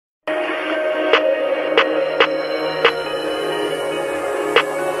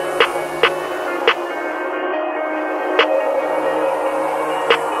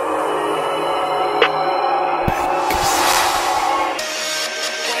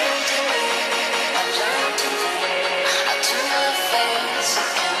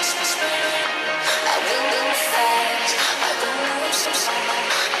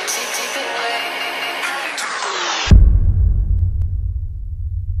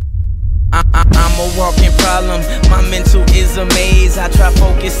I'm a walking problem, my mental is a maze. I try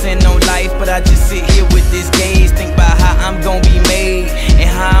focusing on life, but I just sit here with this gaze. Think about how I'm gonna be made and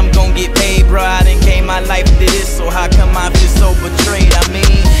how I'm gonna get paid. Bro, I done gave my life to this, so how come I feel so betrayed? I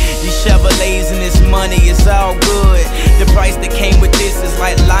mean, these Chevrolets and this money, it's all good. The price that came with this is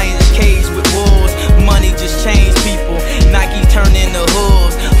like lions caged with wolves. Money just changed people, Nike turned into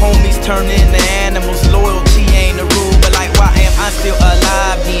hooves, homies turned into animals. Loyalty ain't the rule, but like, why am I still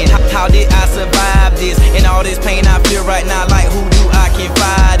alive then? How did I survive this? And all this pain I feel right now, like who do I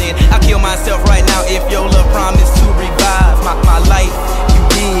confide in? I'll kill myself right now if your love promise to revive my life. You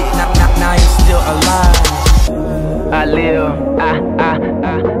did, now you're still alive. I live,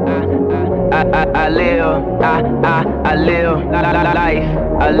 I live, I live life.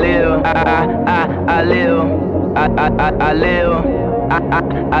 I live, I live, I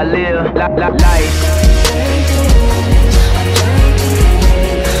live life.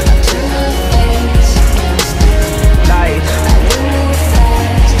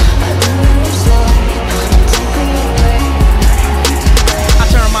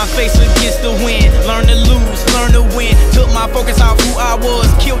 Face against the wind, learn to lose, learn to win. Took my focus off who I was,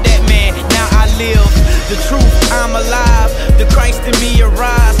 killed that man. Now I live the truth, I'm alive. The Christ in me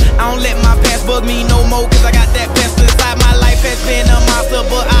arise. I don't let my past bug me no more, cause I got that pest inside. My life has been a monster,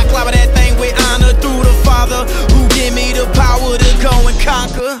 but I clobber that thing with honor through the Father who give me the power to go and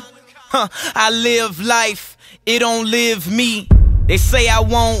conquer. I live life, it don't live me. They say I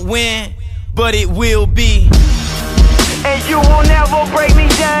won't win, but it will be. And you will never break me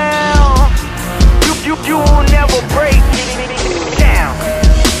down. You will never break me down.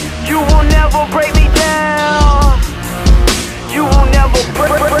 You will never break me down. You will never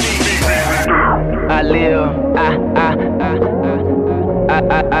break me down. I live, I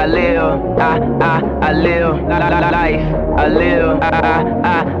live, I live life. I live,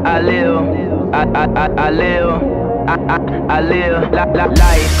 I live, I live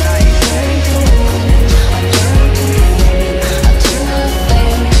life.